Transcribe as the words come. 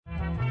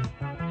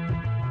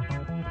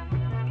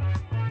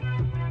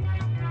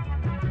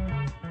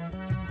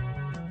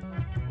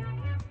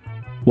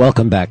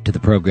Welcome back to the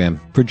program.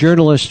 For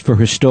journalists, for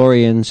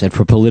historians, and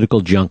for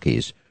political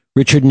junkies,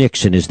 Richard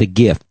Nixon is the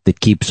gift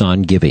that keeps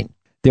on giving.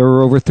 There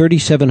are over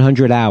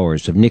 3,700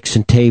 hours of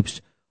Nixon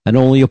tapes, and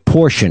only a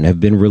portion have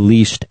been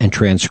released and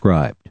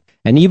transcribed.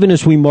 And even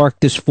as we mark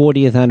this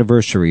 40th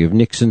anniversary of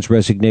Nixon's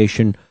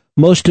resignation,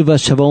 most of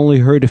us have only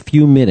heard a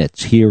few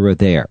minutes here or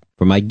there.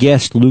 For my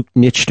guest, Luke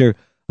Nichter,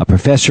 a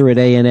professor at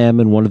A&M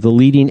and one of the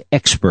leading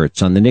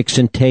experts on the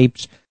Nixon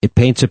tapes, it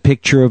paints a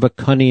picture of a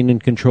cunning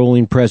and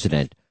controlling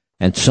president,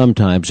 and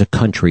sometimes a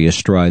country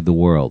astride the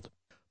world.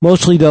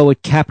 Mostly, though,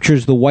 it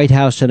captures the White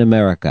House in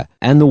America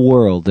and the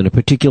world in a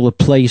particular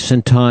place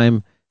and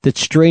time that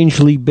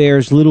strangely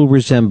bears little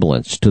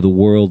resemblance to the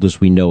world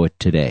as we know it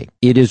today.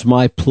 It is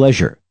my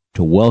pleasure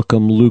to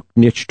welcome Luke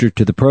Nichter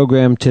to the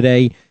program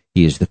today.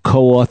 He is the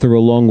co-author,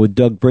 along with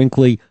Doug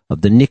Brinkley,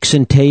 of the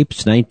Nixon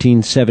tapes,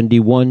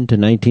 1971 to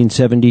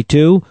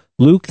 1972.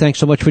 Luke, thanks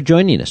so much for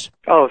joining us.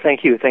 Oh,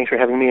 thank you. Thanks for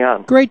having me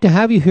on. Great to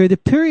have you here. The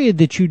period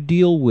that you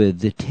deal with,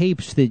 the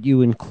tapes that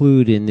you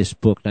include in this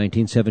book,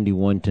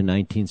 1971 to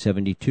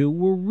 1972,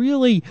 were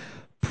really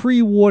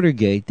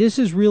pre-Watergate. This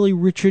is really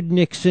Richard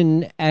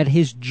Nixon at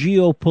his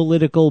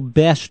geopolitical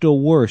best or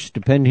worst,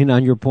 depending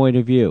on your point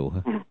of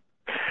view.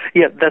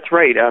 Yeah, that's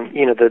right.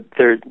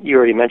 You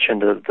already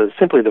mentioned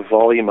simply the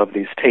volume of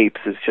these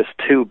tapes is just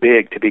too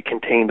big to be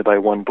contained by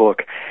one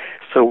book.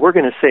 So we're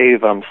going to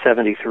save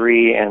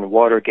 73 and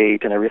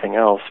Watergate and everything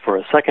else for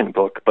a second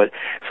book. But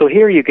so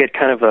here you get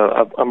kind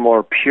of a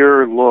more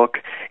pure look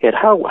at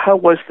how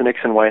was the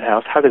Nixon White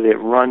House? How did it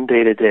run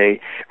day to day?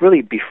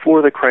 Really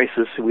before the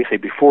crisis, we say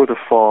before the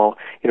fall,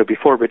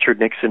 before Richard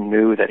Nixon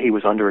knew that he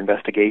was under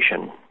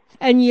investigation.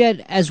 And yet,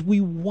 as we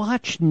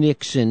watch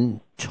Nixon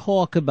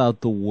talk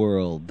about the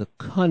world, the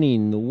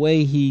cunning, the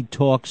way he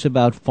talks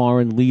about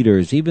foreign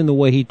leaders, even the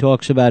way he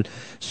talks about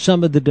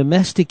some of the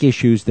domestic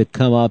issues that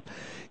come up,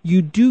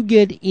 you do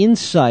get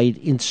insight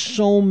in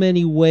so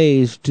many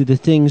ways to the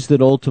things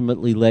that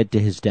ultimately led to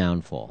his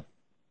downfall.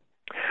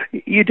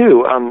 You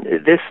do.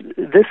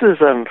 This is,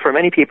 for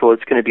many people,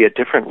 it's going to be a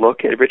different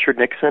look at Richard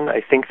Nixon.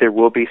 I think there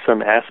will be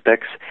some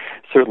aspects,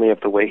 certainly of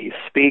the way he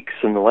speaks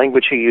and the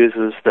language he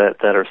uses that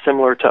are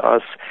similar to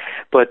us.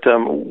 But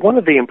one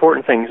of the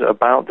important things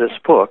about this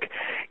book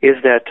is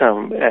that,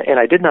 and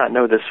I did not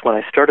know this when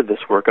I started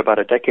this work about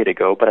a decade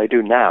ago, but I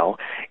do now,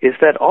 is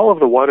that all of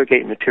the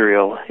Watergate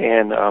material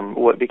and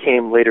what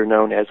became later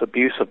known as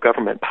abuse of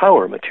government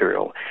power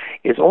material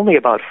is only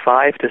about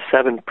 5 to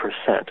 7%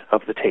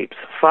 of the tapes.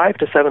 5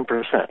 to 7%.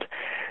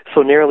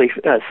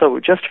 So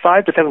just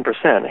 5 to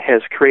 7%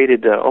 has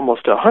created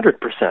almost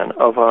 100%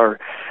 of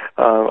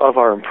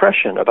our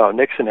impression about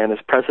Nixon and his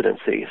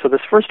presidency. So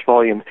this first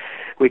volume,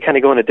 we kind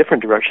of go in a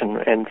different direction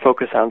and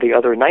focus on the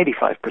other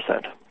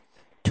 95%.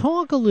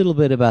 Talk a little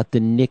bit about the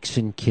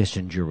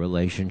Nixon-Kissinger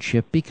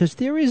relationship, because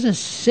there is a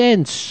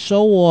sense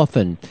so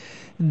often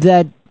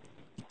that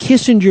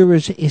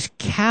Kissinger is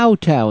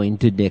kowtowing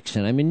to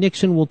Nixon. I mean,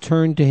 Nixon will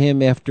turn to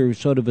him after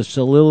sort of a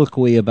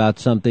soliloquy about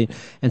something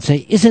and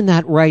say, "Isn't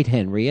that right,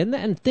 Henry?"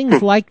 And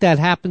things like that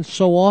happen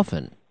so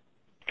often.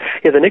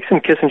 Yeah, the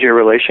Nixon-Kissinger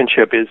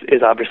relationship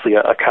is obviously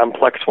a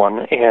complex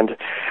one, and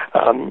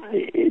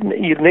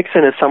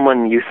Nixon is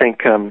someone you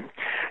think,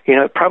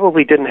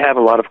 probably didn't have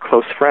a lot of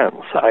close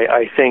friends.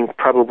 I think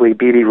probably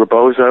B.B.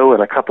 Rebozo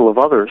and a couple of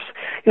others.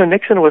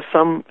 Nixon was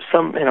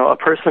a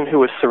person who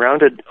was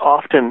surrounded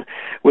often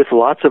with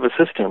lots of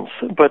assistants,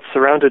 but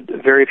surrounded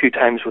very few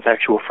times with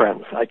actual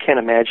friends. I can't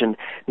imagine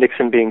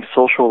Nixon being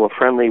social or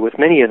friendly with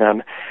many of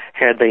them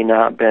had they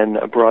not been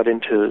brought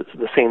into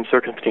the same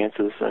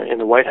circumstances in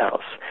the White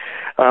House.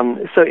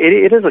 So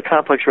it is a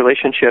complex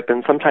relationship,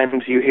 and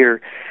sometimes you hear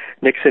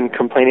Nixon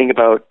complaining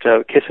about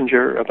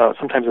Kissinger,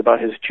 sometimes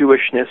about his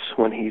Jewishness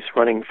when he's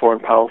running foreign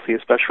policy,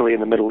 especially in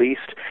the Middle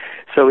East.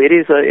 So it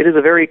is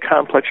a very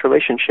complex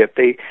relationship.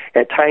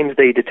 At times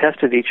they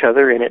detested each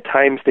other, and at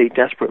times they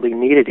desperately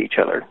needed each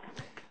other.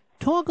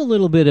 Talk a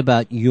little bit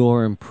about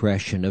your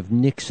impression of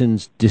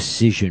Nixon's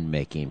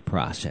decision-making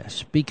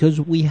process, because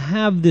we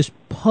have this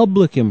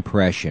public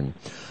impression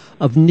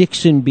of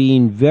Nixon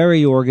being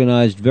very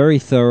organized, very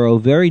thorough,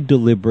 very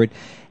deliberate,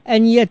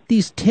 and yet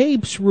these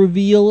tapes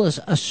reveal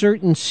a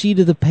certain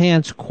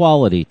seat-of-the-pants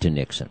quality to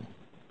Nixon.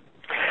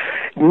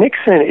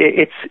 Nixon,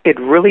 it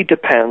really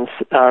depends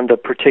on the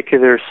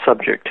particular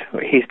subject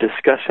he's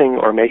discussing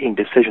or making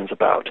decisions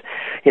about.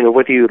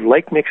 Whether you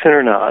like Nixon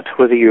or not,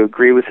 whether you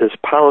agree with his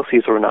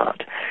policies or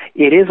not,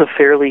 it is a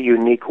fairly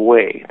unique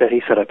way that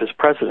he set up his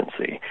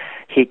presidency.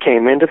 He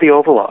came into the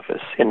Oval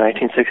Office in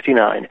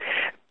 1969,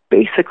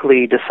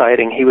 basically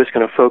deciding he was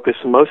going to focus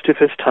most of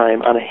his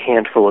time on a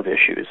handful of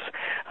issues.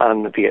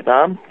 On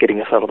Vietnam, getting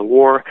us out of the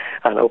war,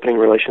 on opening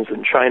relations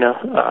in China,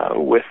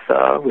 with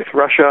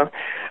Russia,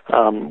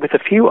 with a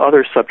few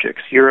other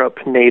subjects, Europe,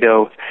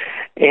 NATO,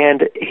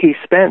 and he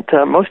spent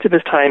most of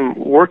his time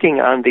working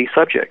on these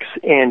subjects.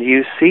 And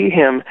you see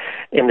him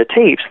in the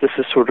tapes, this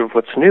is sort of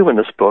what's new in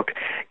this book,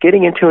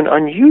 getting into an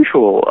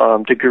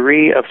unusual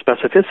degree of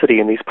specificity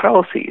in these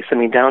policies. I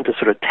mean, down to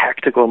sort of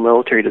tactical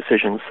military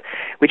decisions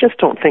we just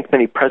don't think think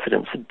many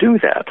presidents do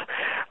that.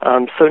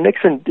 So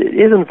Nixon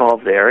is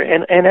involved there,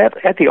 and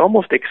at the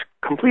almost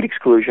complete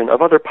exclusion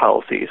of other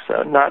policies.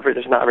 There's not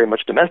very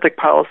much domestic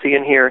policy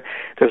in here.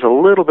 There's a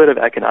little bit of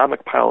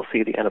economic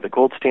policy, the end of the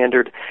gold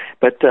standard,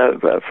 but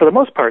for the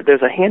most part,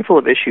 there's a handful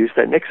of issues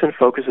that Nixon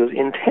focuses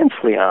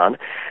intensely on,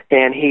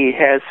 and he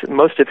has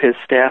most of his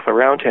staff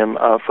around him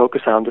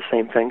focus on the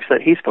same things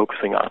that he's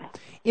focusing on.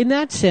 In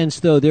that sense,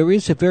 though, there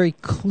is a very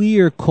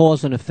clear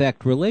cause and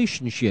effect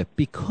relationship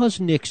because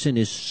Nixon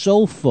is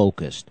so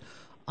focused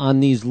on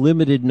these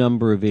limited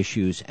number of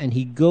issues, and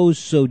he goes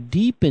so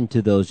deep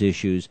into those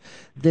issues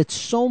that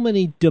so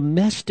many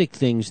domestic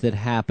things that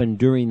happened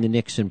during the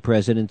Nixon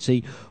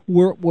presidency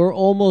were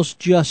almost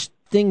just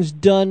things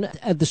done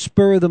at the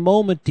spur of the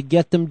moment to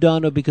get them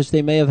done or because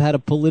they may have had a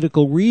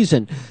political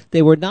reason.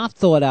 They were not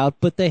thought out,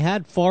 but they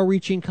had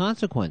far-reaching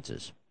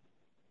consequences.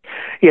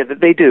 Yeah,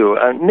 they do.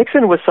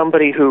 Nixon was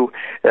somebody who,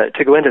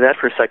 to go into that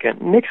for a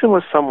second, Nixon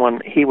was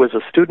he was a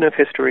student of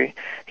history.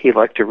 He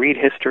liked to read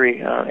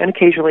history, and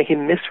occasionally he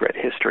misread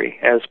history,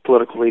 as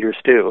political leaders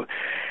do.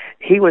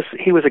 He was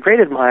a great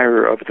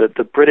admirer of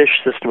the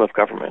British system of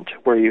government,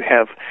 where you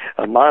have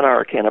a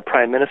monarch and a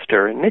prime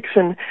minister. And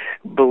Nixon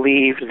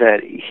believed that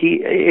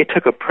it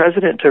took a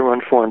president to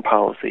run foreign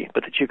policy,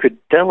 but that you could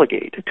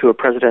delegate to a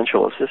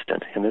presidential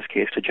assistant, in this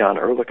case to John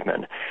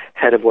Ehrlichman,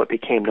 head of what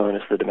became known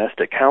as the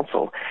Domestic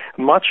Council,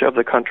 much of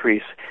the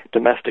country's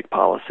domestic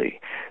policy.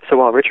 So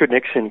while Richard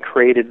Nixon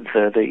created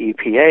the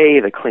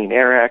EPA, the Clean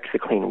Air Act, the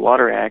Clean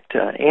Water Act,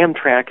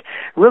 Amtrak,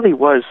 really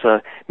was,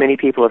 many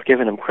people have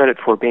given him credit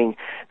for being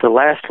the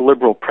last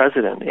liberal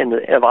president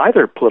of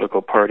either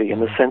political party, in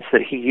the sense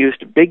that he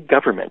used big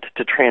government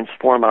to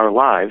transform our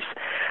lives.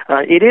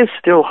 It is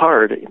still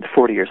hard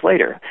 40 years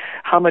later.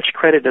 How much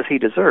credit does he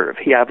deserve?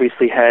 He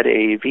obviously had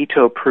a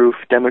veto-proof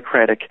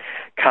Democratic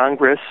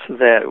Congress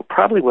that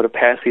probably would have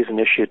passed these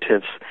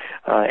initiatives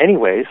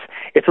anyways.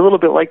 It's a little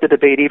bit like the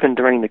debate even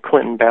during the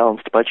Clinton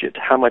balanced budget.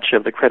 How much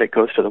of the credit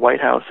goes to the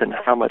White House and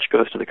how much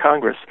goes to the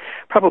Congress?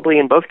 Probably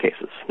in both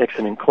cases,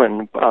 Nixon and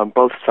Clinton,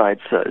 both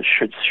sides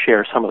should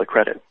share some of the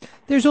credit.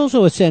 There's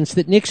also a sense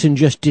that Nixon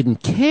just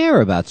didn't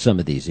care about some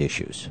of these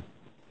issues.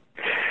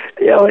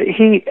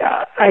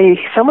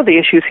 Some of the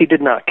issues he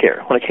did not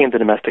care when it came to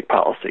domestic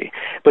policy.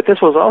 But this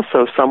was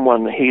also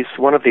he's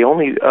one of the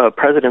only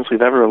presidents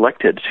we've ever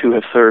elected to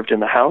have served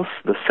in the House,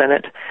 the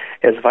Senate,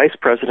 as vice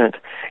president,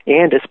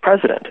 and as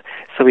president.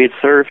 So he had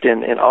served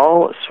in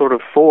all sort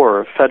of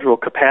four federal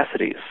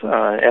capacities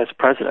as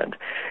president.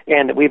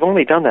 And we've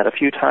only done that a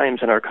few times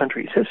in our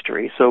country's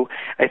history. So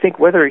I think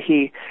whether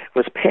he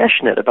was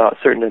passionate about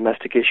certain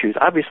domestic issues,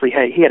 obviously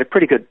he had a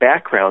pretty good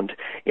background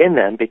in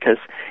them, because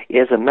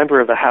as a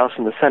member of the House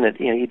and the Senate,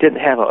 he didn't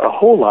have a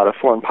whole lot of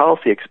foreign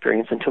policy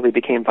experience until he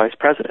became vice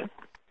president.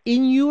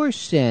 In your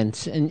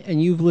sense,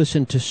 and you've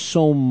listened to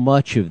so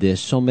much of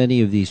this, so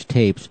many of these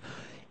tapes,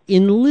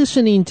 in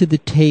listening to the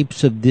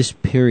tapes of this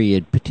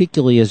period,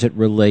 particularly as it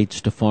relates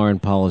to foreign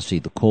policy,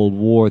 the Cold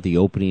War, the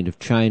opening of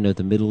China,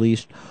 the Middle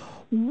East,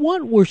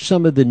 what were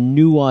some of the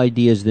new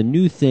ideas, the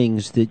new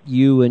things that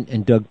you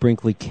and Doug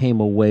Brinkley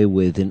came away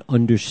with in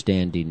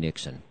understanding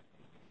Nixon?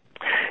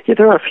 Yeah,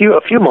 there are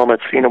a few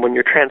moments, when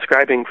you're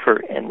transcribing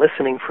and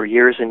listening for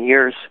years and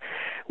years,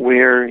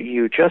 where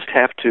you just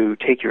have to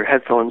take your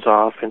headphones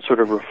off and sort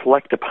of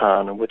reflect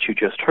upon what you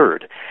just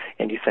heard.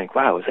 And you think,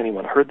 wow, has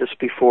anyone heard this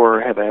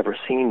before? Have I ever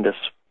seen this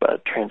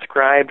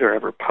transcribed or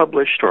ever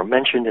published or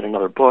mentioned in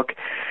another book?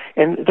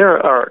 And there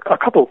are a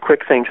couple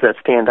quick things that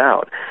stand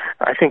out.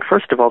 I think,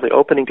 first of all, the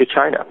opening to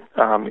China.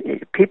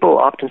 People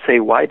often say,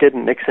 why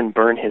didn't Nixon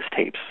burn his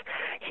tapes?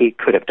 He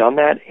could have done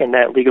that in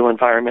that legal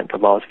environment. The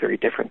law is very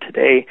different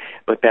today,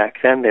 but back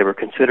then they were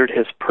considered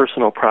his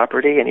personal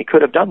property, and he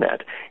could have done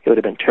that. It would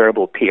have been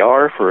terrible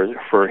PR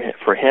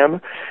for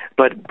him,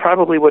 but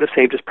probably would have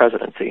saved his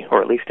presidency,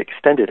 or at least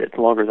extended it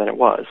longer than it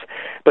was.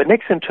 But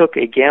Nixon took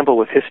a gamble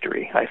with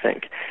history, I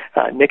think.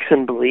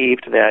 Nixon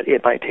believed that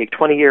it might take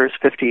 20 years,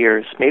 50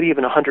 years, maybe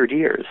even 100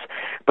 years,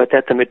 but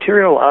that the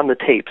material on the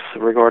tapes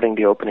regarding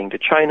the opening to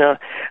China,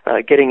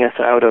 getting us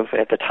out of,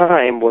 at the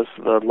time, was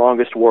the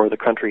longest war the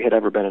country had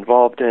ever been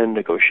involved in,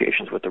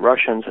 negotiations with the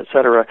Russians,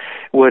 etc.,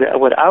 would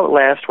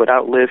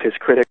outlive his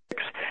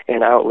critics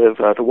and outlive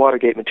the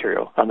Watergate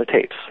material on the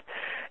tapes.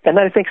 And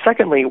then I think,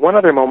 secondly, one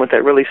other moment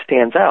that really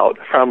stands out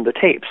from the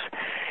tapes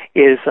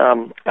is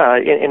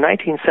in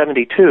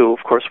 1972,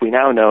 of course, we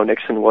now know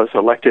Nixon was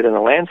elected in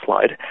a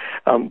landslide,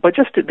 but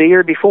just the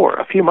year before,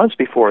 a few months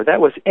before, that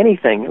was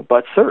anything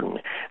but certain.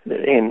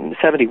 In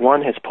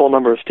 71, his poll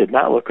numbers did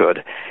not look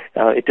good.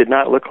 It did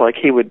not look like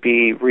he would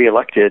be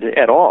reelected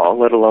at all,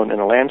 let alone in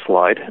a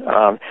landslide.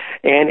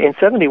 And in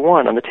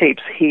 71, on the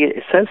tapes, he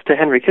says to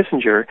Henry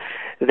Kissinger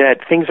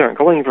that things aren't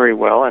going very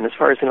well, and as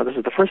far as this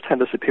is the first time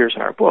this appears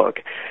in our book,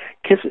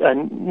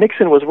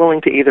 Nixon was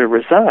willing to either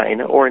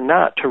resign or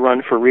not to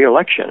run for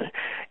re-election.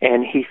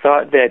 And he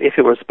thought that if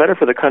it was better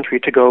for the country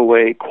to go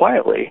away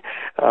quietly,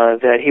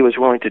 that he was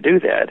willing to do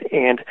that.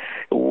 And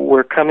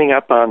we're coming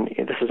up on,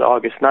 this is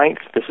August 9th,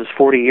 this is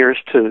 40 years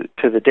to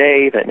the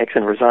day that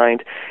Nixon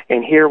resigned,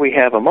 and here we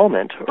have a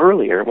moment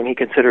earlier when he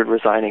considered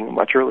resigning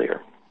much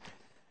earlier.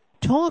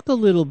 Talk a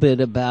little bit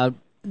about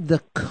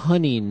the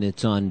cunning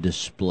that's on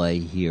display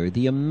here,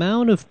 the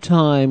amount of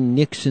time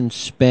Nixon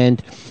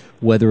spent,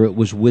 whether it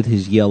was with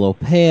his yellow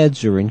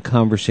pads or in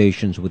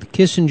conversations with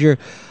Kissinger,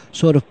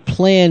 sort of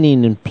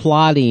planning and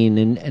plotting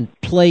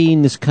and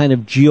playing this kind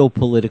of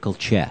geopolitical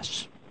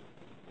chess.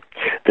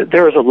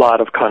 There is a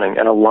lot of cunning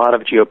and a lot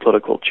of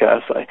geopolitical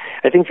chess.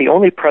 I think the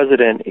only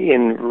president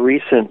in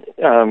recent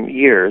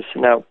years,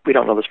 now we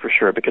don't know this for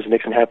sure because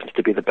Nixon happens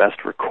to be the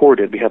best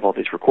recorded, we have all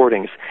these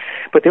recordings,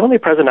 but the only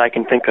president I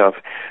can think of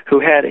who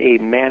had a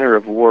manner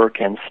of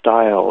work and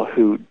style,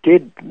 who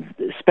did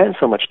spend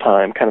so much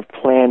time kind of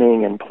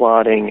planning and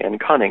plotting and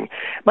cunning,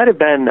 might have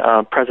been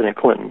President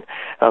Clinton.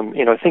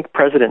 I think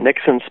President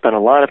Nixon spent a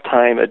lot of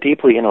time, a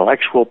deeply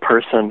intellectual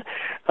person,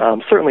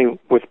 certainly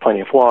with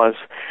plenty of flaws,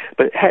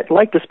 but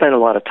liked to spend a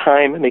lot of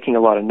time making a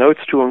lot of notes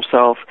to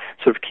himself,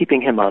 sort of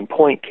keeping him on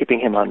point, keeping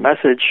him on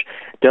message,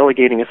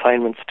 delegating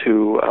assignments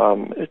to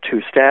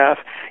staff,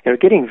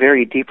 getting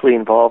very deeply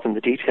involved in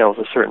the details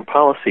of certain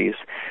policies.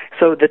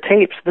 So the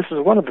tapes, this is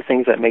one of the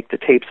things that make the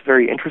tapes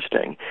very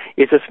interesting,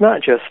 is it's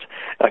not just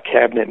a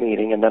cabinet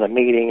meeting and then a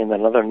meeting and then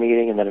another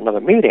meeting and then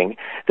another meeting.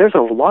 There's a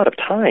lot of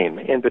time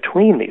in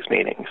between these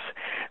meetings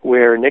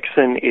where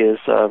Nixon is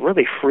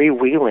really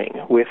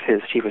freewheeling with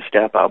his chief of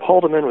staff, Bob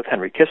Haldeman, with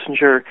Henry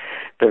Kissinger.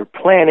 They're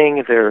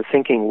planning, they're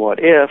thinking what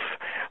if,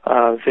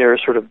 they're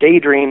sort of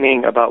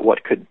daydreaming about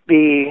what could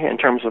be in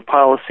terms of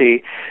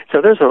policy.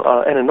 So there's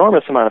an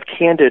enormous amount of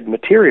candid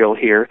material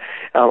here,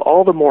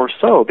 all the more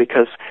so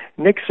because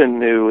Nixon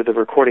knew the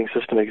recording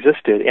system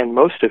existed and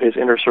most of his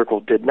inner circle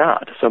did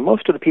not. So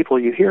most of the people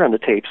you hear on the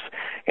tapes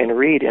and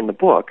read in the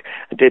book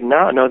did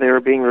not know they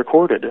were being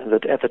recorded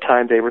at the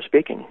time they were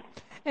speaking.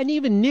 And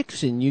even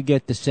Nixon, you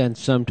get the sense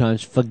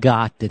sometimes,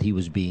 forgot that he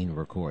was being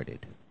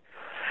recorded.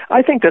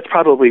 I think that's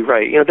probably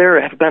right.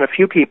 There have been a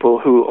few people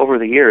who, over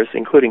the years,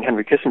 including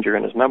Henry Kissinger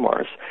in his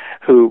memoirs,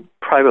 who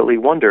privately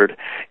wondered,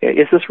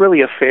 is this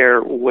really a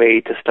fair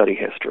way to study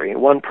history?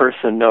 One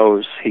person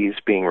knows he's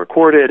being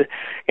recorded,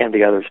 and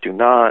the others do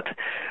not.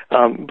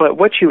 But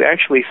what you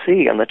actually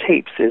see on the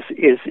tapes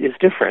is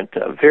different.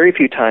 Very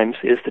few times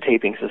is the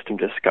taping system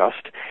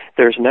discussed.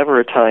 There's never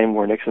a time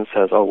where Nixon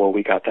says, oh, well,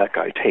 we got that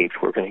guy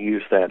taped. We're going to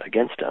use that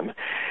against him.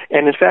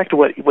 And in fact,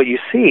 what you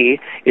see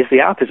is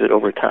the opposite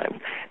over time.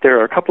 There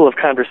are a couple of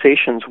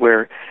conversations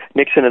where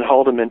Nixon and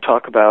Haldeman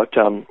talk about,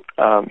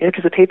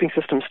 because the taping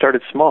system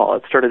started small.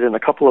 It started in a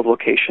couple of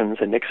locations,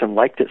 and Nixon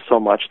liked it so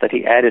much that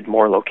he added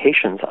more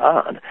locations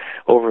on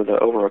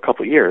over a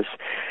couple of years.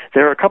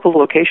 There are a couple of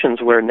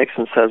locations where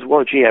Nixon says,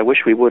 well, gee, I wish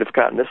we would have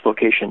gotten this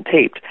location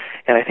taped.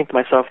 And I think to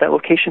myself, that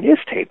location is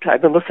taped.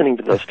 I've been listening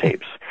to those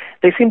tapes.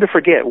 They seem to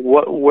forget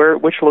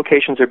which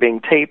locations are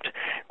being taped,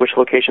 which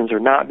locations are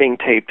not being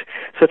taped.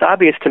 So it's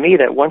obvious to me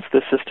that once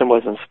the system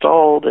was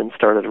installed and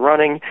started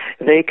running,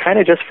 they kind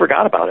of just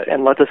forgot about it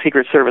and let the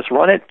Secret Service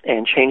run it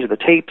and change the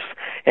tapes,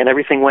 and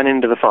everything went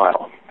into the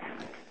file.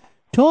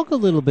 Talk a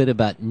little bit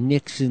about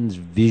Nixon's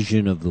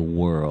vision of the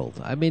world.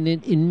 I mean,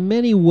 in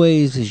many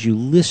ways, as you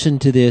listen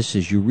to this,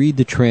 as you read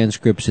the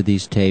transcripts of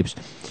these tapes,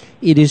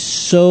 it is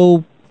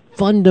so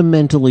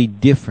fundamentally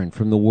different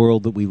from the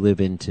world that we live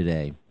in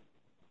today.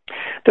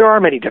 There are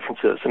many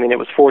differences. I mean, it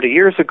was 40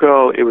 years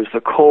ago, it was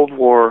the Cold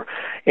War,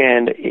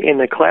 and in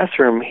the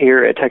classroom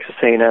here at Texas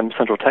A&M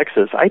Central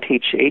Texas, I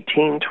teach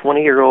 18,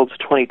 20-year-olds,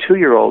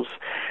 22-year-olds,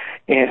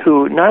 and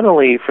who not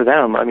only for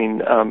them,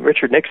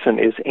 Richard Nixon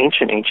is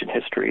ancient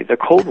history. The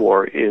Cold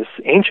War is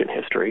ancient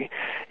history,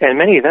 and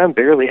many of them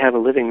barely have a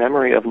living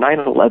memory of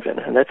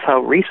 9/11, and that's how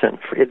recent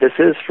this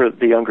is for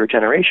the younger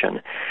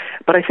generation.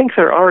 But I think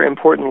there are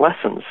important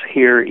lessons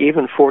here,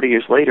 even 40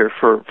 years later,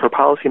 for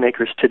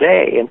policymakers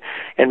today,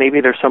 and maybe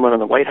there's someone in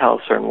the White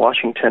House or in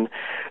Washington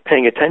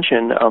paying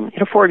attention.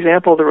 For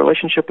example, the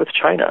relationship with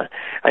China.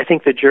 I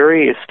think the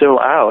jury is still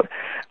out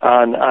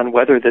on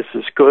whether this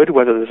is good,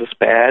 whether this is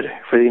bad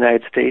for the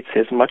United States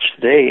as much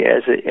today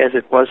as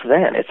it was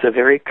then. It's a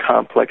very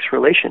complex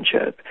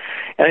relationship.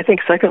 And I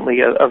think, secondly,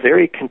 a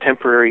very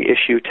contemporary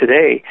issue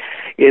today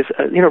is,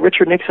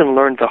 Richard Nixon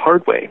learned the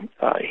hard way.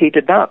 He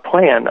did not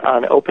plan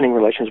on opening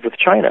relations with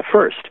China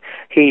first.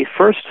 He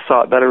first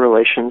sought better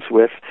relations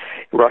with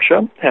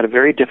Russia, had a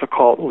very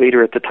difficult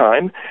leader at the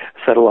time,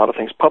 said a lot of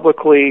things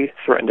publicly,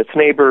 threatened its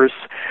neighbors,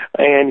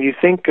 and you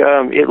think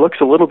it looks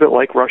a little bit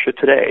like Russia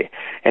today.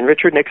 And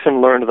Richard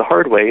Nixon learned the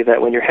hard way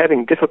that when you're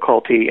having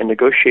difficulty in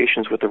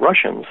negotiations with the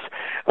Russians,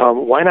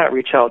 why not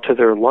reach out to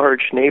their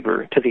large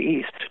neighbor to the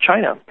east,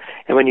 China?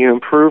 And when you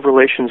improve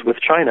relations with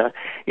China,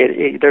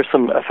 there's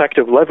some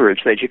effective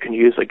leverage that you can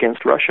use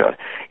against Russia.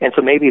 And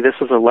so maybe this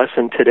is a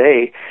lesson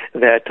today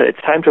that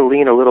it's time to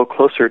lean a little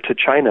closer to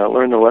China,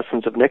 learn the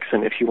lessons of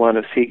Nixon if you want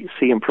to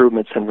see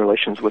improvements in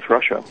relations with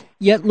Russia.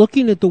 Yet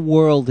looking at the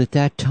world at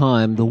that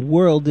time, the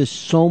world is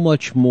so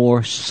much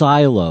more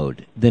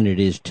siloed than it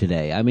is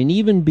today. I mean,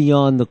 even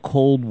beyond the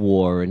Cold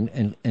War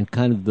and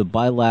kind of the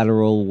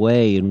bilateral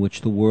way in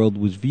which the world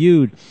was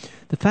viewed,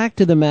 the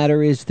fact of the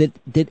matter is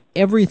that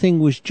everything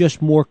was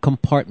just more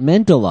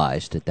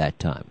compartmentalized at that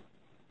time.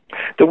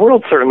 The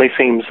world certainly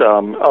seems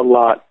a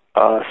lot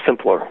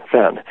simpler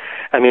then.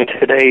 I mean,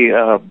 today,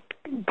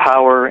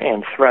 power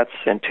and threats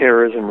and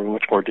terrorism are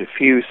much more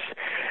diffuse.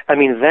 I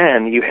mean,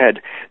 then you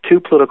had two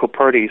political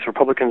parties,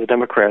 Republicans and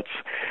Democrats,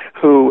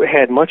 who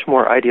had much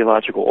more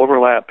ideological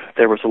overlap.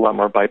 There was a lot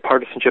more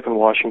bipartisanship in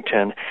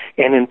Washington,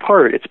 and in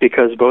part it's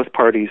because both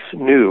parties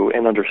knew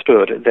and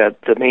understood that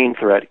the main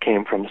threat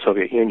came from the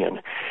Soviet Union.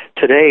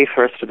 Today,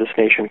 threats to this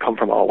nation come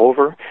from all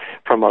over,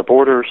 from our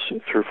borders,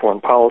 through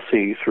foreign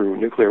policy, through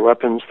nuclear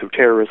weapons, through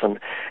terrorism,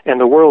 and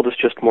the world is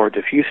just more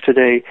diffuse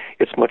today.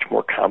 It's much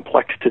more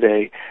complex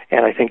today,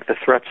 and I think the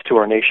threats to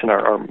our nation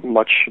are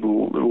much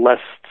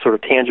less sort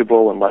of tangible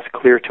and less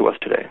clear to us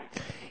today.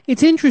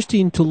 It's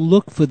interesting to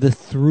look for the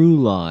through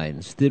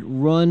lines that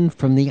run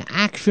from the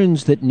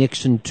actions that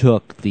Nixon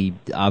took,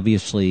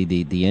 obviously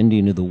the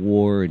ending of the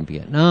war in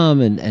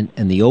Vietnam and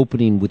the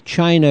opening with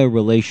China,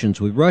 relations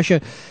with Russia,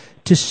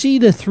 to see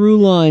the through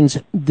lines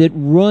that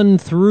run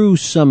through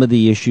some of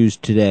the issues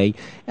today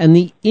and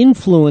the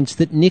influence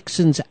that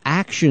Nixon's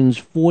actions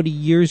 40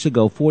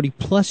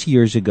 plus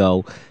years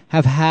ago,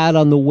 have had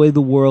on the way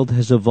the world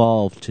has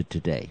evolved to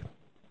today.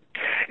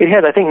 It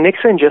has. I think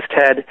Nixon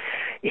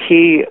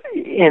he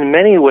in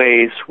many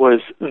ways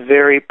was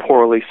very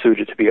poorly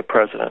suited to be a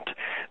president,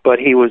 but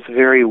he was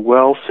very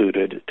well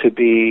suited to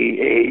be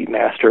a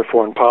master of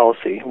foreign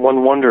policy.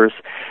 One wonders,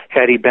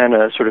 had he been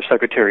a sort of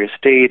Secretary of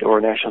State or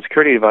a National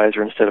Security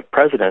Advisor instead of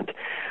president,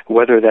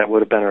 whether that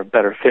would have been a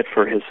better fit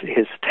for his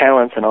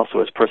talents and also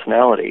his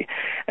personality.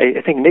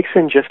 I think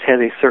Nixon just has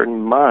a certain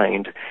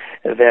mind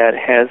that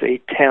has a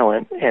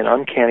talent and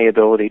uncanny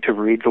ability to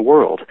read the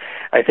world.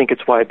 I think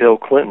it's why Bill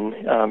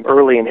Clinton,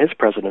 early in his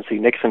presidency,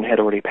 Nixon had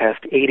already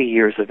passed 80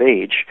 years of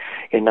age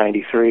in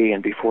 93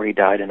 and before he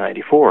died in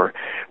 94,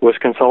 was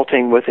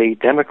consulting with a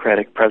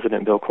Democratic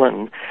President, Bill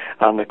Clinton,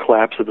 on the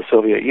collapse of the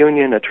Soviet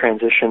Union, a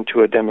transition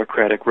to a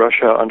democratic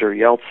Russia under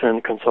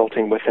Yeltsin,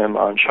 consulting with him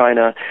on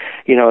China,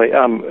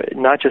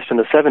 not just in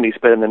the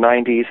 70s, but in the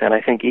 90s, and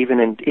I think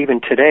even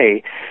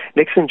today,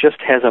 Nixon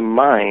just has a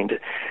mind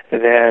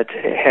that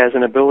has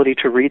an ability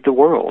to read the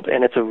world,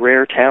 and it's a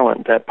rare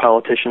talent that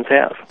politicians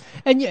have.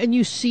 And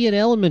you see an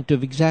element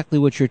of exactly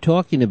what you're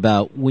talking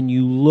about when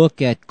you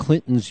look at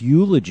Clinton's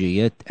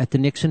eulogy at the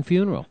Nixon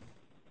funeral.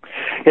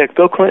 Yeah,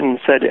 Bill Clinton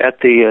said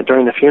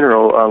during the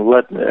funeral,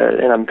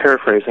 and I'm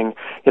paraphrasing,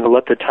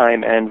 let the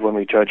time end when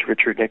we judge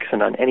Richard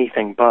Nixon on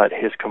anything but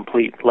his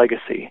complete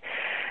legacy.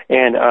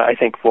 And I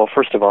think, well,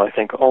 first of all, I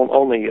think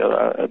only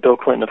Bill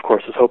Clinton, of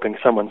course, is hoping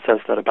someone says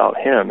that about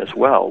him as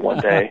well one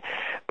day.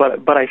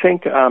 But I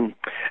think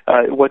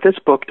what this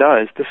book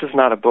does, this is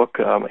not a book,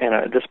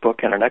 this book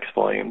and our next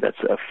volume that's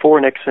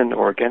for Nixon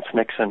or against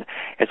Nixon.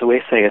 As we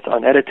say, it's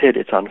unedited,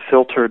 it's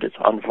unfiltered, it's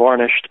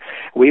unvarnished.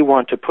 We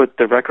want to put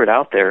the record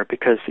out there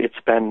because it's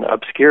been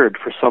obscured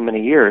for so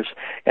many years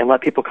and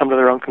let people come to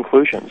their own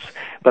conclusions.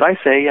 But I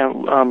say,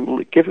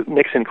 give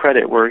Nixon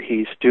credit where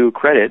he's due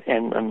credit,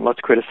 and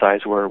let's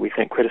criticize where we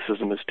think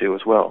criticism is due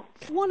as well.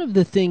 One of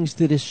the things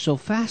that is so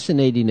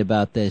fascinating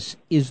about this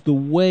is the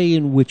way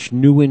in which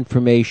new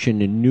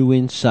information and new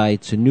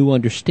insights and new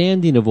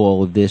understanding of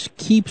all of this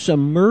keeps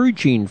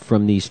emerging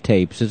from these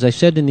tapes. As I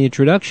said in the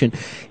introduction,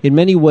 in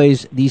many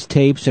ways, these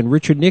tapes and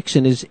Richard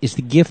Nixon is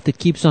the gift that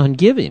keeps on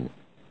giving.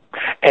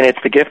 And it's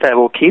the gift that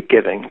will keep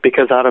giving,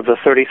 because out of the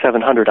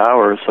 3,700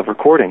 hours of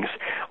recordings,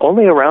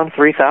 only around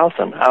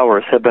 3,000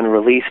 hours have been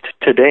released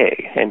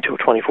today into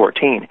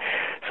 2014.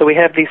 So we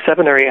have these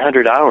 700 or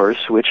 800 hours,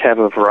 which have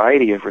a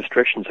variety of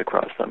restrictions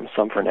across them,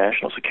 some for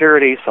national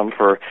security, some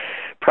for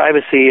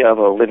privacy of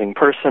a living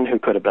person who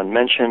could have been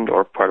mentioned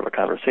or part of a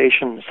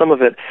conversation. Some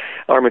of it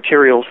are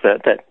materials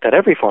that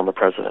every former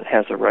president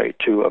has a right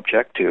to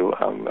object to,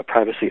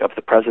 privacy of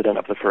the president,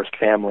 of the first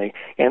family,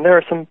 and there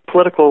are some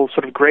political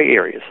sort of gray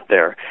areas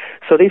there.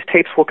 So these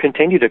tapes will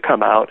continue to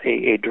come out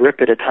a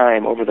drip at a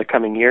time over the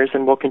coming years,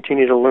 and we'll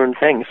continue to learn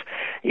things,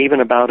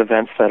 even about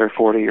events that are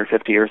 40 or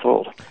 50 years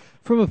old.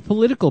 From a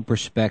political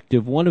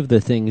perspective, one of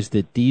the things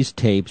that these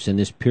tapes in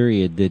this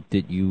period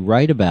that you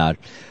write about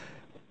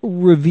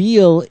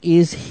reveal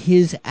is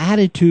his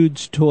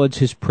attitudes towards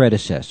his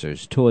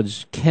predecessors,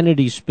 towards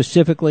Kennedy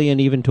specifically, and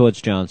even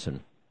towards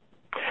Johnson.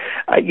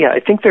 I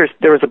think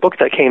there was a book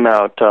that came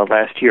out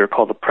last year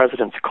called The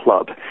President's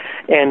Club,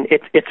 and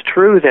it's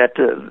true that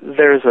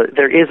there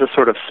is a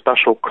sort of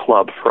special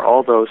club for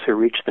all those who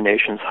reach the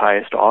nation's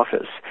highest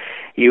office.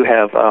 you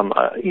have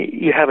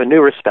a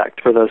new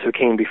respect for those who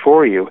came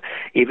before you,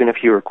 even if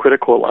you were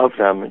critical of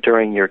them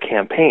during your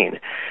campaign.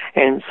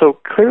 And so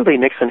clearly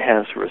Nixon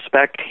has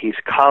respect. He's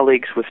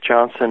colleagues with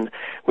Johnson,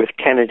 with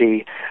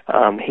Kennedy.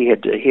 He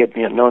had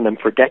known them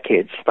for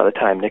decades by the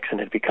time Nixon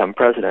had become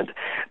president.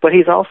 But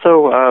he's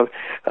also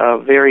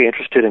very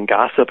interested in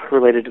gossip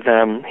related to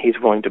them. He's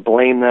willing to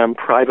blame them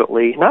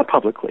privately, not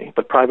publicly,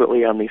 but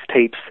privately on these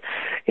tapes.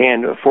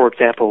 And for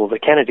example, the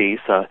Kennedys,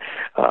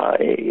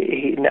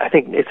 I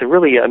think it's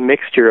really a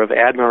mixture of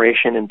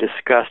admiration and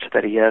disgust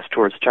that he has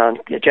towards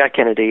Jack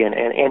Kennedy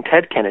and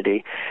Ted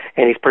Kennedy,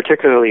 and he's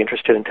particularly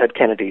interested in Ted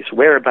Kennedy's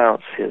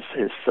whereabouts, his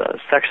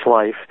sex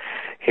life,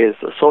 his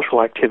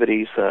social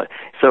activities.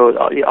 So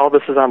all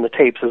this is on the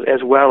tapes,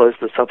 as well as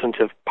the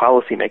substantive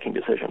policy-making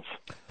decisions.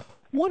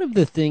 One of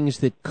the things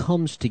that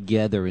comes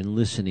together in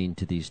listening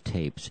to these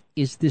tapes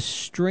is this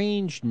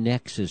strange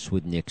nexus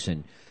with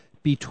Nixon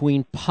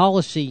between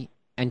policy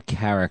and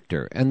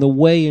character, and the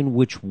way in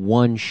which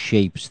one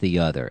shapes the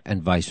other,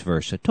 and vice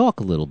versa. Talk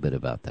a little bit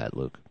about that,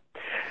 Luke.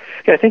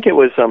 Yeah, I think it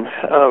was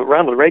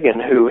Ronald Reagan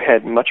who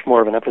had much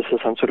more of an emphasis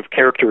on sort of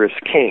character as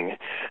king.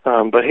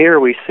 But here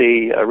we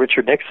see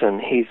Richard Nixon.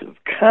 He's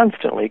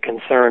constantly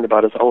concerned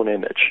about his own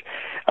image.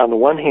 On the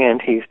one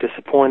hand, he's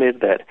disappointed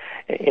that,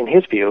 in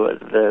his view,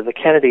 the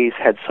Kennedys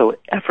had so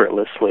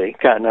effortlessly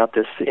gotten out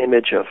this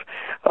image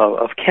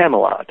of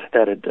Camelot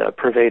that had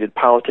pervaded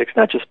politics,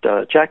 not just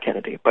Jack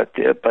Kennedy, but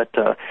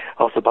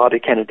also Bobby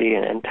Kennedy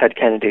and Ted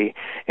Kennedy,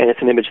 and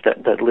it's an image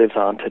that lives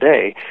on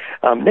today.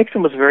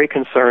 Nixon was very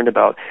concerned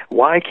about,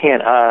 why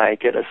can't I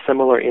get a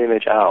similar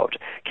image out?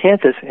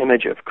 Can't this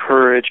image of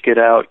courage get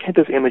out? Can't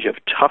this image of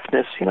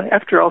toughness?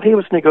 After all, he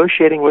was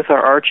negotiating with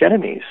our arch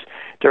enemies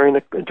during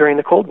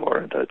the Cold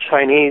War, the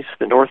Chinese,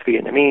 the North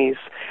Vietnamese,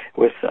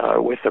 with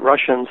the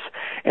Russians,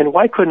 and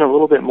why couldn't a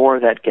little bit more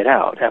of that get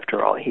out?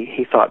 After all,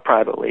 he thought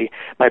privately,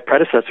 my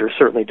predecessors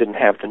certainly didn't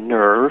have the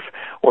nerve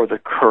or the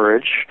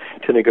courage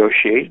to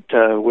negotiate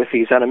with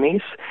these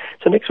enemies.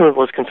 So Nixon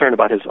was concerned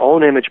about his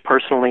own image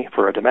personally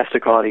for a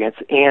domestic audience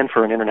and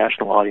for an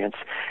international audience,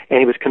 and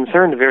he was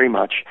concerned very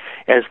much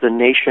as the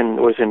nation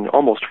was in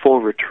almost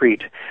full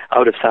retreat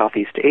out of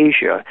Southeast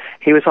Asia.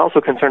 He was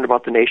also concerned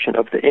about the nation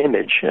of the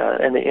image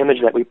and the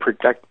image that we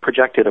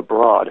projected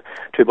abroad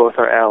to both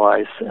our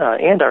allies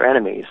and our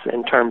enemies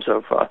in terms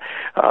of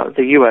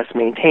the U.S.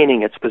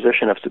 maintaining its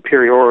position of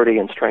superiority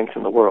and strength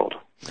in the world.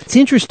 It's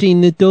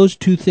interesting that those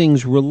two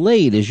things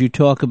relate as you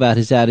talk about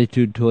his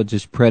attitude towards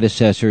his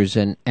predecessors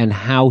and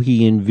how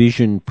he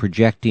envisioned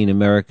projecting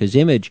America's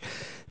image,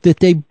 that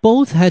they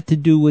both had to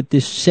do with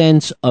this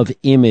sense of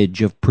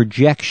image, of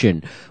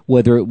projection,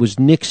 whether it was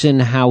Nixon,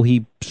 how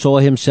he saw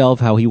himself,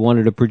 how he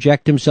wanted to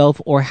project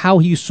himself, or how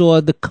he saw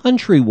the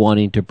country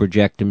wanting to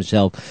project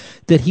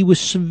himself, that he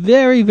was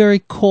very, very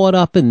caught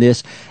up in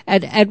this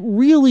at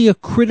really a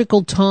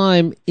critical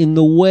time in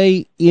the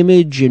way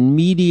image and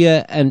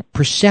media and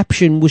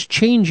perception was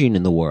changing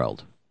in the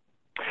world.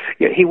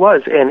 Yeah, he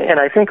was, and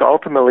I think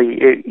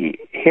ultimately,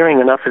 hearing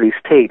enough of these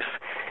tapes,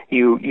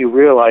 you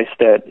realize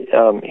that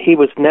he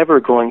was never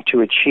going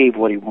to achieve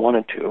what he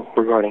wanted to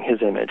regarding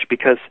his image,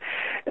 because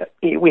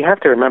we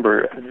have to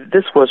remember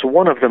this was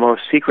one of the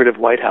most secretive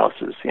White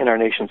Houses in our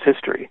nation's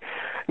history.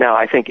 Now,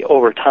 I think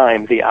over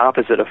time the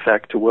opposite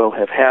effect will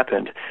have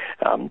happened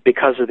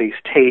because of these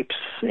tapes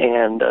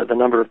and the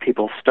number of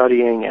people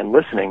studying and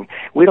listening.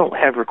 We don't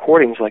have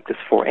recordings like this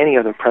for any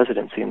other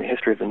presidency in the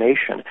history of the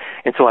nation.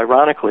 And so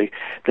ironically,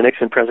 the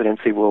Nixon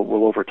presidency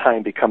will over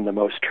time become the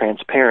most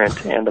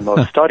transparent and the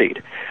most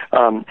studied.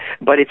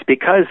 But it's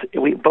because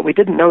we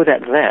didn't know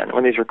that then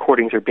when these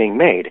recordings are being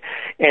made.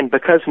 And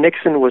because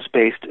Nixon was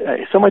based,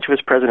 so much of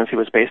his presidency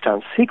was based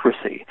on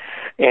secrecy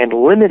and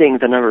limiting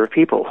the number of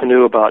people who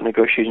knew about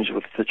negotiations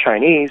with the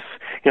Chinese,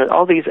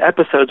 all these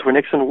episodes where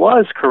Nixon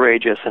was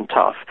courageous and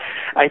tough.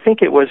 I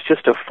think it was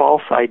just a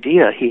false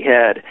idea he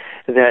had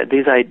that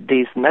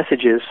these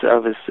messages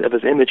of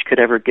his image could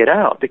ever get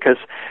out, because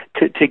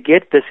to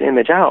get this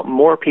image out,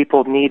 more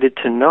people needed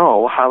to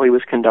know how he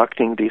was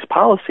conducting these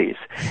policies,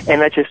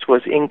 and that just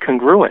was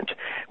incongruent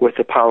with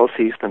the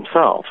policies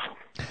themselves.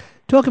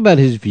 Talk about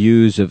his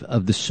views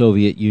of the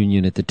Soviet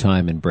Union at the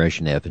time, and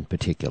Brezhnev in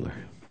particular.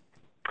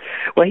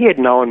 Well, he had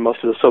known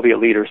most of the Soviet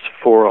leaders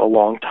for a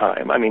long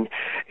time. I mean,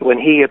 when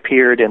he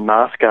appeared in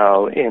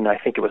Moscow in, I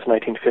think it was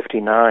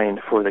 1959,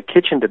 for the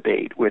kitchen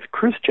debate with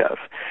Khrushchev,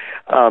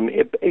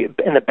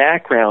 in the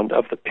background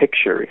of the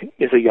picture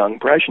is a young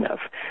Brezhnev.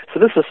 So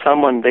this is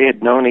someone they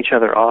had known each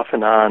other off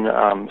and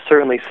on,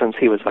 certainly since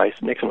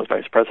Nixon was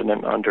vice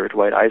president under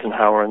Dwight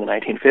Eisenhower in the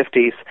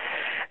 1950s.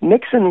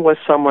 Nixon was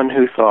someone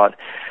who thought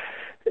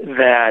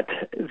that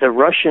the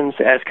Russians,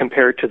 as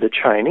compared to the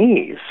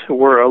Chinese,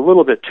 were a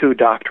little bit too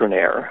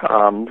doctrinaire.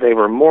 They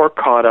were more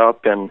caught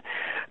up in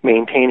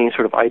maintaining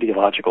sort of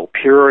ideological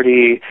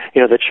purity.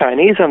 The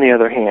Chinese, on the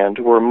other hand,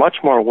 were much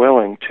more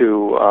willing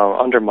to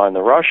undermine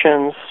the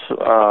Russians,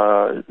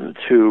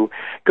 to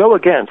go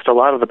against a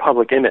lot of the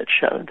public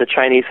image. The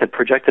Chinese had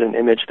projected an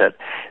image that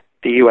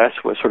the U.S.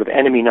 was sort of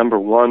enemy number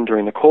one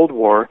during the Cold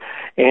War,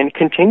 and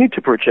continued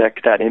to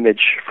project that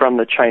image from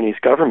the Chinese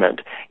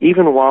government,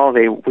 even while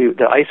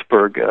the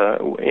iceberg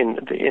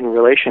in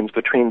relations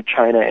between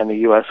China and the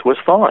U.S. was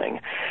thawing.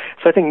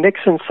 So I think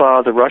Nixon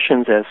saw the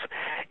Russians as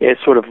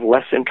sort of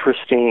less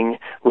interesting,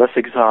 less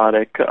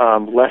exotic,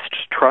 less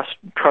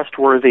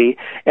trustworthy,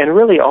 and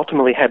really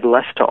ultimately had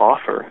less to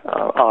offer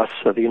us,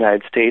 the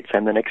United States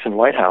and the Nixon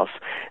White House,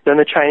 than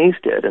the Chinese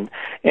did.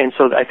 And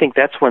so I think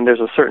that's when there's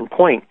a certain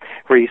point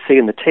where you see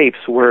in the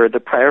tapes where the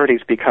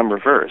priorities become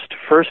reversed.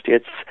 First,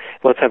 it's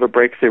let's have a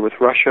breakthrough with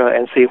Russia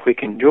and see if we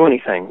can do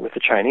anything with the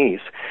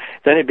Chinese.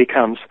 Then it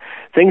becomes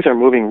things are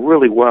moving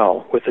really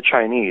well with the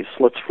Chinese.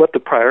 Let's flip the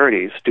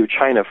priorities, do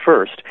China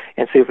first,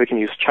 and see if we can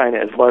use China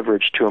as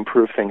leverage to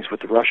improve things with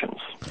the Russians.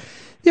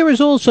 There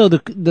is also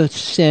the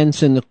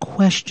sense and the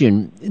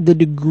question, the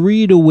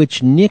degree to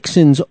which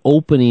Nixon's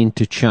opening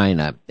to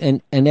China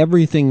and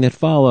everything that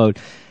followed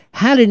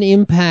had an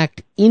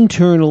impact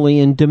internally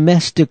and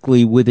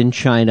domestically within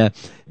China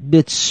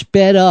that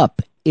sped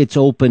up its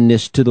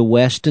openness to the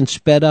West and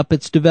sped up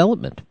its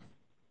development.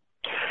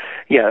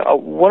 Yeah,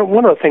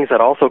 one of the things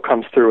that also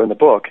comes through in the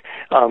book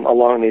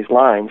along these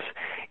lines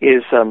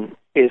is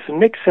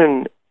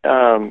Nixon.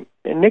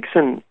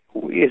 Nixon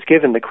is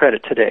given the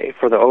credit today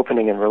for the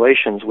opening in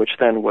relations, which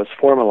then was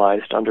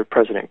formalized under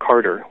President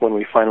Carter when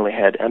we finally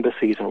had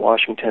embassies in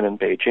Washington and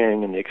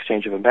Beijing and the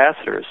exchange of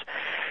ambassadors.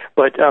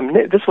 But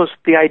this was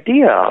the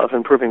idea of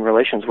improving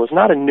relations was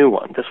not a new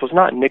one. This was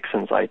not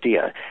Nixon's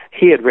idea.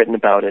 He had written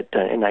about it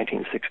in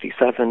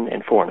 1967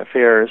 in Foreign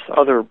Affairs.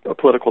 Other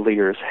political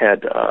leaders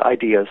had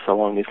ideas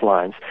along these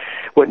lines.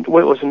 What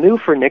was new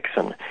for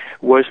Nixon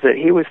was that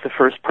he was the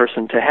first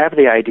person to have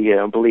the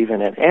idea and believe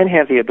in it and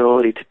have the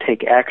ability to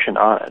take action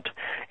on it.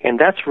 And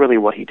that's really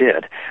what he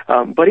did.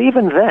 But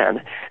even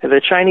then,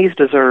 the Chinese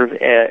deserve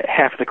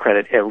half the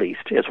credit at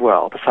least as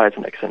well, besides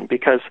Nixon,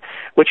 because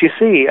what you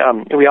see,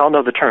 we all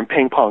know the term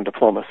ping pong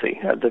diplomacy,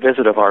 the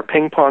visit of our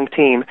ping pong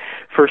team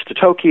first to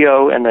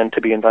Tokyo and then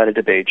to be invited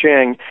to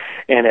Beijing.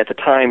 And at the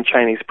time,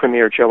 Chinese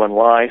Premier Zhou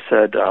Enlai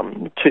said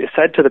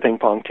to the ping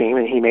pong team,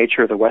 and he made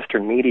sure the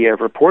Western media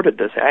reported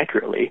this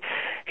accurately,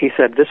 he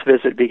said, this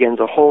visit begins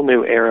a whole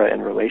new era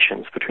in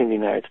relations between the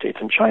United States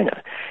and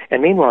China.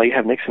 And meanwhile, you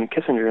have Nixon and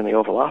Kissinger in the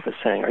Oval Office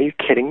saying, are you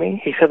kidding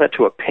me? He said that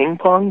to a ping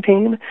pong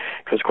team?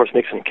 Because, of course,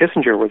 Nixon and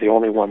Kissinger were the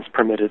only ones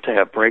permitted to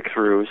have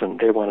breakthroughs, and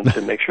they wanted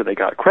to make sure they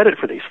got credit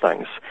for these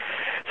things.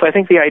 So I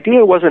think the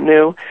idea wasn't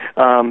new,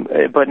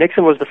 but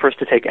Nixon was the first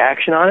to take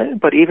action on it.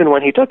 But even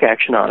when he took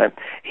action on it,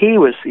 he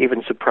was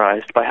even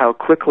surprised by how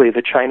quickly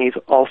the Chinese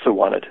also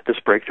wanted this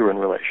breakthrough in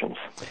relations.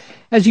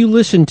 As you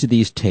listen to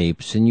these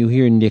tapes and you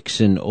hear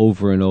Nixon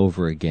over and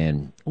over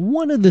again,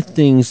 one of the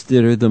things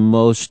that are the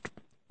most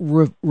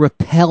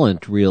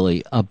repellent,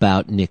 really,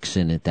 about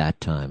Nixon at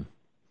that time?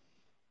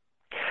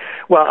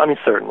 Well, I mean,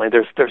 certainly.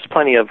 There's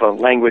plenty of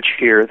language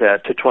here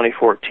that to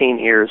 2014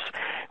 ears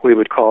we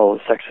would call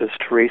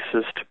sexist,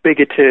 racist,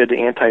 bigoted,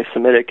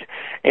 anti-Semitic,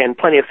 and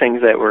plenty of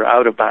things that were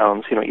out of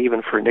bounds,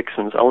 even for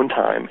Nixon's own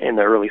time in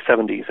the early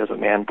 70s as a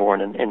man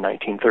born in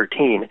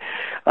 1913.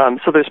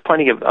 So there's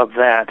plenty of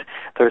that.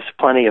 There's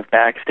plenty of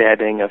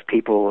backstabbing of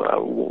people.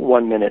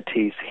 1 minute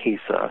he's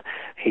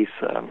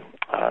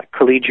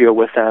collegial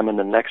with them, and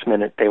the next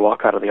minute they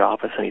walk out of the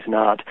office and he's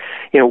not.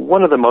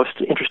 One of the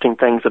most interesting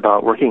things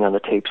about working on the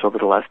tapes over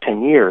the last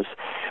 10 years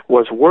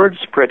was word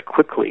spread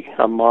quickly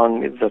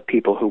among the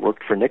people who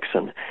worked for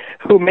Nixon,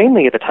 who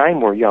mainly at the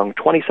time were young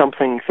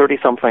 20-something,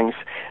 30-somethings,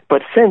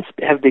 but since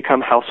have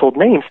become household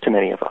names to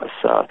many of us.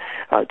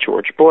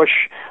 George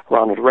Bush,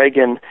 Ronald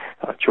Reagan,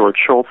 George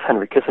Shultz,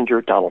 Henry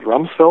Kissinger, Donald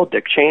Rumsfeld,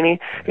 Dick Cheney.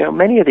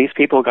 Many of these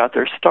people got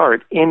their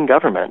start in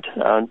government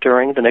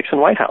during the Nixon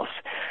White House.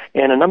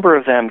 And a number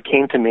of them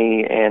came to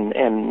me,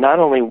 and not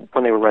only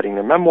when they were writing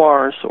their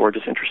memoirs or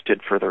just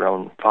interested for their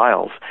own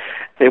files,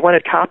 they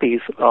wanted copies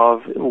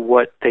of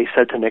what they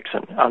said to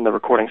Nixon on the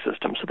recording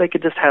system so they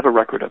could just have a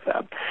record of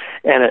that.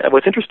 And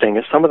what's interesting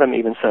is some of them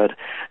even said,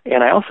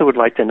 and I also would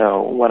like to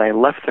know when I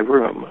left the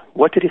room,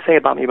 what did he say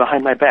about me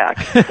behind my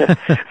back?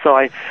 So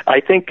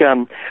I think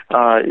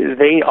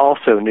they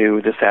also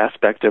knew this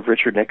aspect of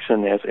Richard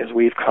Nixon as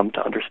we've come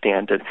to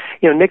understand it.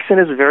 Nixon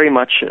is very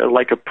much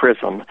like a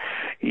prism.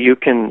 You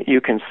can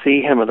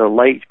see him, and the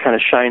light kind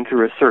of shine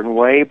through a certain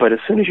way, but as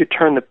soon as you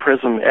turn the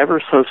prism ever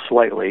so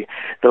slightly,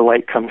 the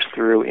light comes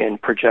through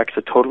and projects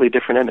a totally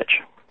different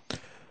image.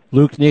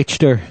 Luke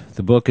Nichter,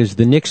 the book is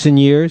The Nixon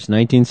Years,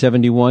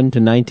 1971 to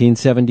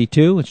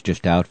 1972. It's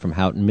just out from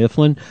Houghton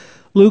Mifflin.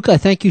 Luke, I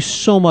thank you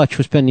so much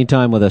for spending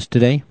time with us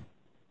today.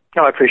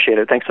 Oh, I appreciate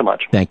it. Thanks so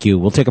much. Thank you.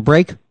 We'll take a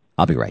break.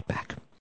 I'll be right back.